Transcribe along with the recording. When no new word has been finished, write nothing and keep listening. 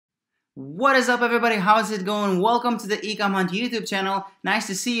What is up, everybody? How's it going? Welcome to the Ecomhunt YouTube channel. Nice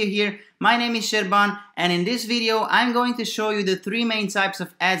to see you here. My name is Sherban, and in this video I'm going to show you the three main types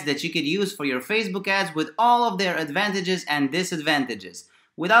of ads that you could use for your Facebook ads with all of their advantages and disadvantages.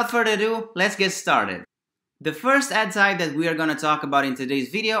 Without further ado, let's get started. The first ad type that we are going to talk about in today's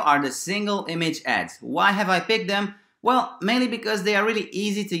video are the single image ads. Why have I picked them? Well, mainly because they are really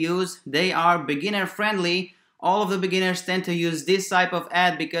easy to use. They are beginner friendly. All of the beginners tend to use this type of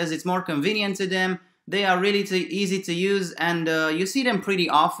ad because it's more convenient to them. They are really easy to use, and you see them pretty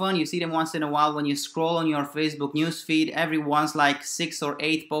often. You see them once in a while when you scroll on your Facebook news feed. Every once like 6 or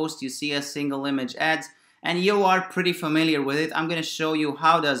 8 posts you see a single image ad, and you are pretty familiar with it. I'm going to show you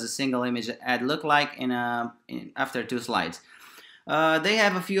how does a single image ad look like after 2 slides. They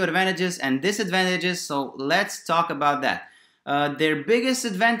have a few advantages and disadvantages, so let's talk about that. Their biggest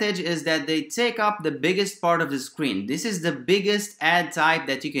advantage is that they take up the biggest part of the screen. This is the biggest ad type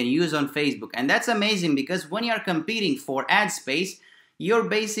that you can use on Facebook, and that's amazing because when you're competing for ad space, you're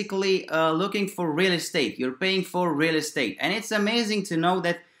basically looking for real estate. You're paying for real estate, and it's amazing to know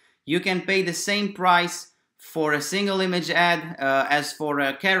that you can pay the same price for a single image ad as for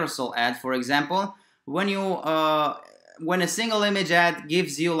a carousel ad, for example. When a single image ad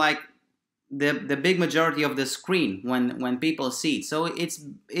gives you like the big majority of the screen when people see it. So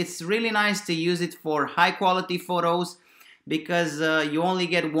it's really nice to use it for high quality photos because you only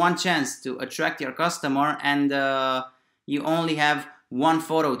get one chance to attract your customer, and you only have one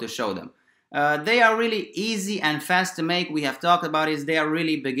photo to show them. They are really easy and fast to make. We have talked about it. They are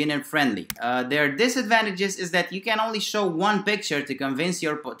really beginner friendly. Their disadvantages is that you can only show one picture to convince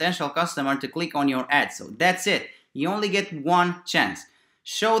your potential customer to click on your ad. So that's it. You only get one chance.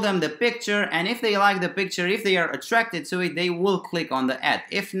 Show them the picture, and if they like the picture, if they are attracted to it, they will click on the ad.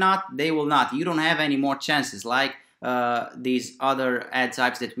 If not, they will not. You don't have any more chances like these other ad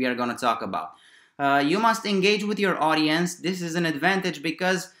types that we are going to talk about. You must engage with your audience. This is an advantage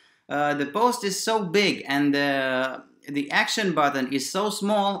because the post is so big and the action button is so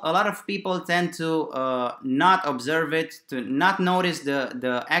small. A lot of people tend to not observe it, to not notice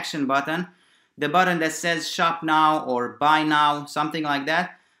the action button. The button that says shop now or buy now, something like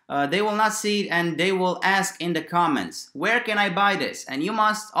that. They will not see it, and they will ask in the comments, where can I buy this? And you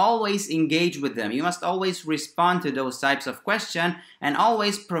must always engage with them. You must always respond to those types of questions and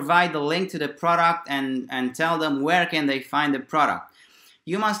always provide the link to the product and tell them where can they find the product.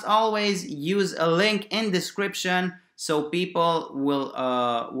 You must always use a link in description so people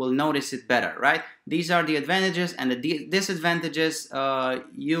will notice it better, right? These are the advantages, and the disadvantages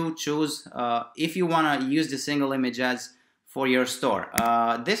you choose if you want to use the single image ads for your store.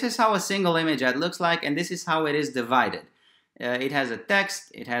 This is how a single image ad looks like, and this is how it is divided. It has a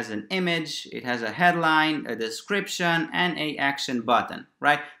text, it has an image, it has a headline, a description, and an action button,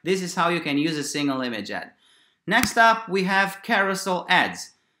 right? This is how you can use a single image ad. Next up, we have carousel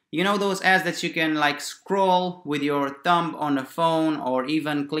ads. You know those ads that you can like scroll with your thumb on the phone, or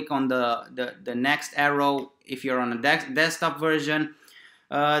even click on the next arrow if you're on a desktop version.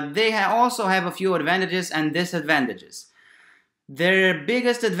 They also have a few advantages and disadvantages. Their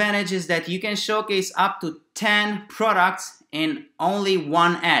biggest advantage is that you can showcase up to 10 products in only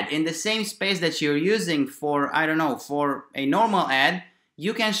one ad. In the same space that you're using for, I don't know, for a normal ad,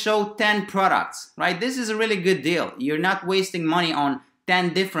 you can show 10 products, right? This is a really good deal. You're not wasting money on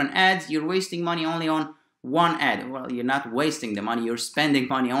 10 different ads. You're wasting money only on one ad. Well, you're not wasting the money, you're spending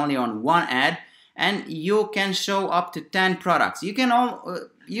money only on one ad, and you can show up to 10 products. You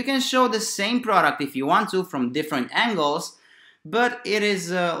can show the same product if you want to from different angles, but it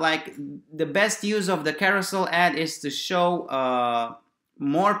is like the best use of the carousel ad is to show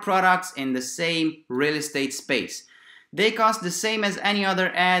more products in the same real estate space. They cost the same as any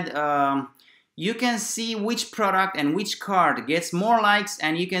other ad. You can see which product and which card gets more likes,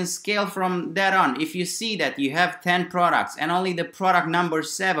 and you can scale from that on. If you see that you have 10 products and only the product number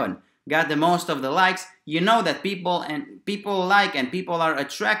 7 got the most of the likes, you know that people like and people are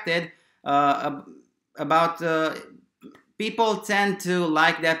attracted people tend to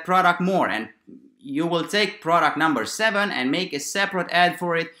like that product more, and you will take product number 7 and make a separate ad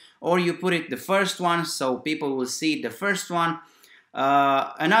for it, or you put it the first one so people will see the first one.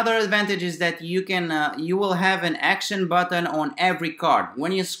 Another advantage is that you will have an action button on every card.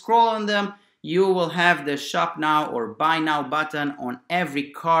 When you scroll on them, you will have the shop now or buy now button on every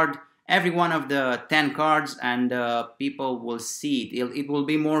card, every one of the 10 cards, and people will see it. It will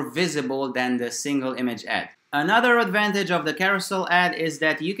be more visible than the single image ad. Another advantage of the carousel ad is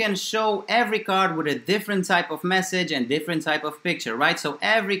that you can show every card with a different type of message and different type of picture, right? So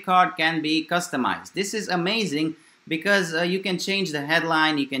every card can be customized. This is amazing because you can change the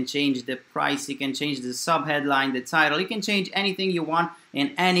headline, you can change the price, you can change the sub-headline, the title, you can change anything you want in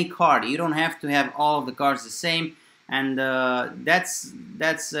any card. You don't have to have all of the cards the same, and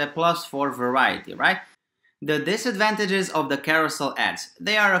that's a plus for variety, right? The disadvantages of the carousel ads.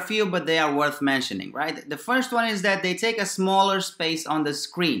 They are a few, but they are worth mentioning, right? The first one is that they take a smaller space on the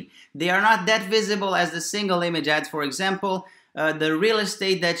screen. They are not that visible as the single image ads. For example, the real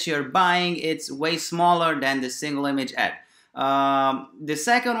estate that you're buying, it's way smaller than the single image ad. The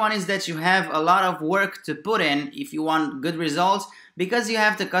second one is that you have a lot of work to put in if you want good results, because you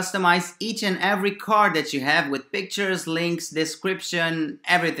have to customize each and every card that you have with pictures, links, description,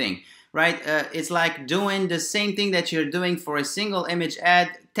 everything. Right? It's like doing the same thing that you're doing for a single image ad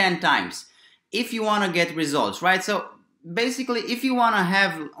 10 times if you want to get results, right? So basically, if you want to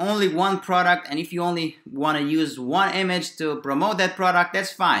have only one product and if you only want to use one image to promote that product,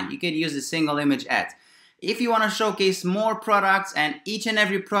 that's fine. You can use the single image ad. If you want to showcase more products and each and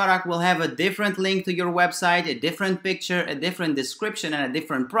every product will have a different link to your website, a different picture, a different description, and a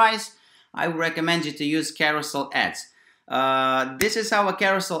different price, I would recommend you to use carousel ads. This is how a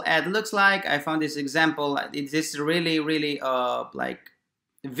carousel ad looks like. I found this example. This is really like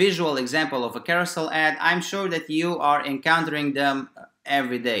visual example of a carousel ad. I'm sure that you are encountering them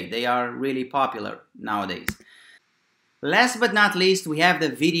every day. They are really popular nowadays. Last but not least, we have the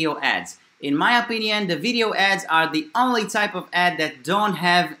video ads. In my opinion, the video ads are the only type of ad that don't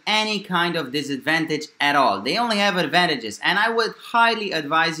have any kind of disadvantage at all. They only have advantages, and I would highly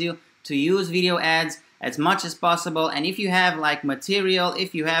advise you to use video ads as much as possible. And if you have like material,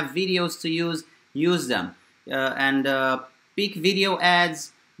 if you have videos to use them. Pick video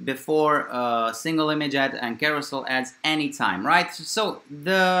ads before single image ad and carousel ads anytime, right? So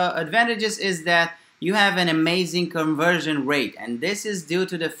the advantages is that you have an amazing conversion rate, and this is due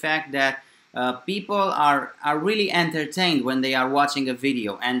to the fact that people are really entertained when they are watching a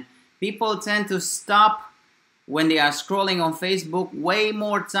video, and people tend to stop when they are scrolling on Facebook way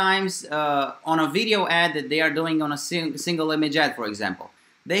more times on a video ad that they are doing on a single image ad, for example.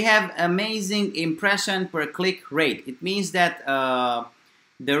 They have amazing impression per click rate. It means that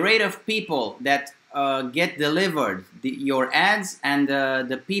the rate of people that get delivered your ads and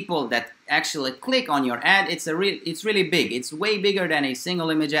the people that actually click on your ad, it's really big. It's way bigger than a single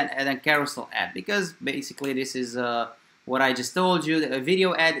image ad and a carousel ad, because basically this is what I just told you. A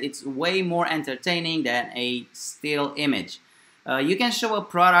video ad, it's way more entertaining than a still image. You can show a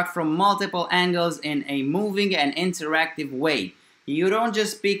product from multiple angles in a moving and interactive way. You don't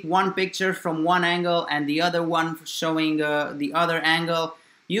just pick one picture from one angle and the other one showing the other angle.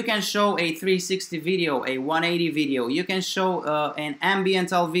 You can show a 360 video, a 180 video. You can show an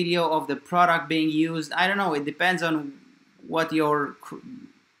ambiental video of the product being used. I don't know, it depends on what your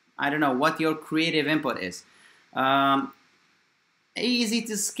creative input is. Easy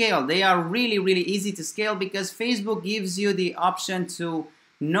to scale. They are really easy to scale because Facebook gives you the option to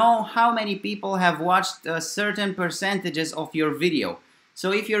know how many people have watched certain percentages of your video.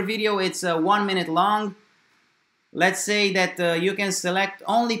 So if your video it's 1 minute long, let's say that you can select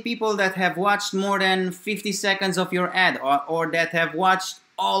only people that have watched more than 50 seconds of your ad, or that have watched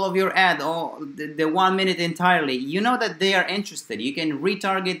all of your ad, or the 1 minute entirely. You know that they are interested. You can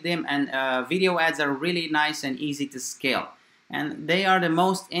retarget them, and video ads are really nice and easy to scale. And they are the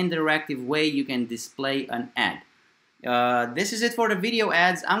most interactive way you can display an ad. This is it for the video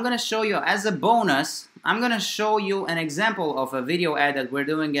ads. I'm going to show you as a bonus, I'm going to show you an example of a video ad that we're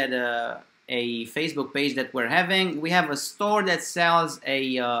doing at a Facebook page that we're having. We have a store that sells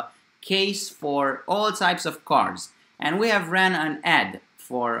a case for all types of cards. And we have ran an ad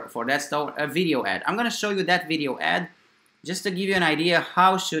for that store, a video ad. I'm going to show you that video ad just to give you an idea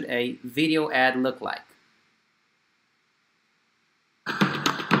how should a video ad look like.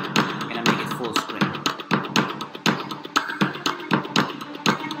 I'm going to make it full screen.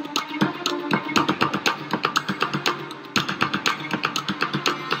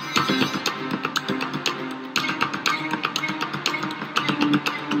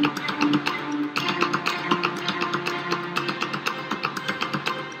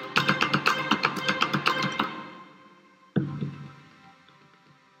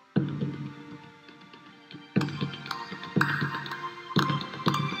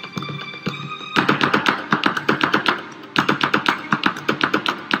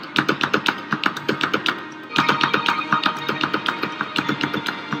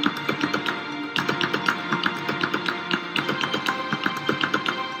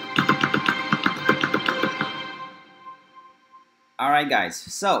 Alright guys,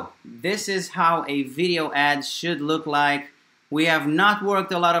 so this is how a video ad should look like We have not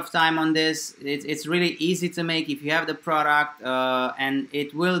worked a lot of time on this. It's really easy to make if you have the product, and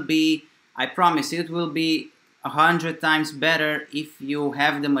it will be, I promise you, it will be 100 times better if you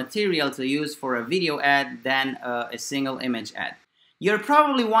have the material to use for a video ad than a single image ad. You're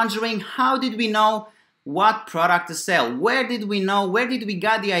probably wondering, how did we know what product to sell? Where did we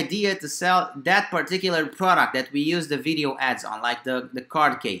got the idea to sell that particular product that we use the video ads on, like the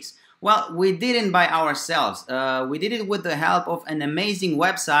card case? Well, we didn't by ourselves. We did it with the help of an amazing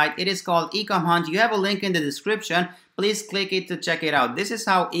website. It is called Ecomhunt. You have a link in the description. Please click it to check it out. This is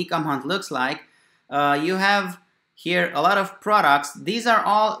how Ecomhunt looks like. You have here a lot of products. These are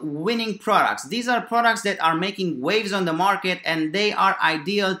all winning products. These are products that are making waves on the market, and they are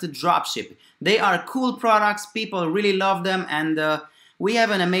ideal to dropship. They are cool products. People really love them, and we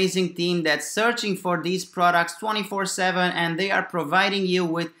have an amazing team that's searching for these products 24/7, and they are providing you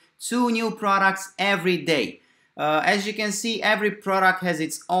with 2 new products every day. As you can see, every product has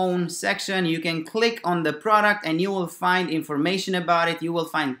its own section. You can click on the product and you will find information about it. You will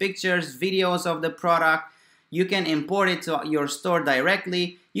find pictures, videos of the product. You can import it to your store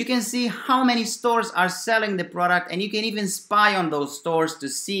directly. You can see how many stores are selling the product, and you can even spy on those stores to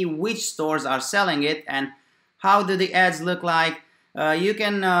see which stores are selling it and how do the ads look like. You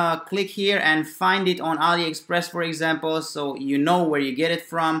can click here and find it on AliExpress, for example, so you know where you get it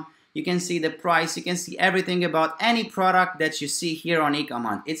from. You can see the price. You can see everything about any product that you see here on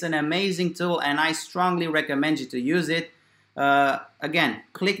Ecomhunt. It's an amazing tool, and I strongly recommend you to use it. Again,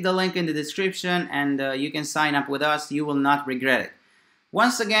 click the link in the description and you can sign up with us. You will not regret it.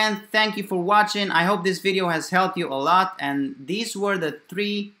 Once again, thank you for watching. I hope this video has helped you a lot, and these were the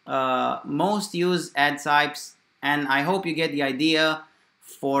 3 most used ad types, and I hope you get the idea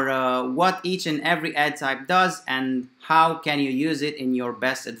for what each and every ad type does and how can you use it in your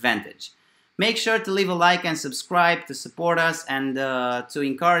best advantage. Make sure to leave a like and subscribe to support us and to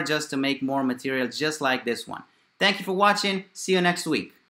encourage us to make more material just like this one. Thank you for watching. See you next week.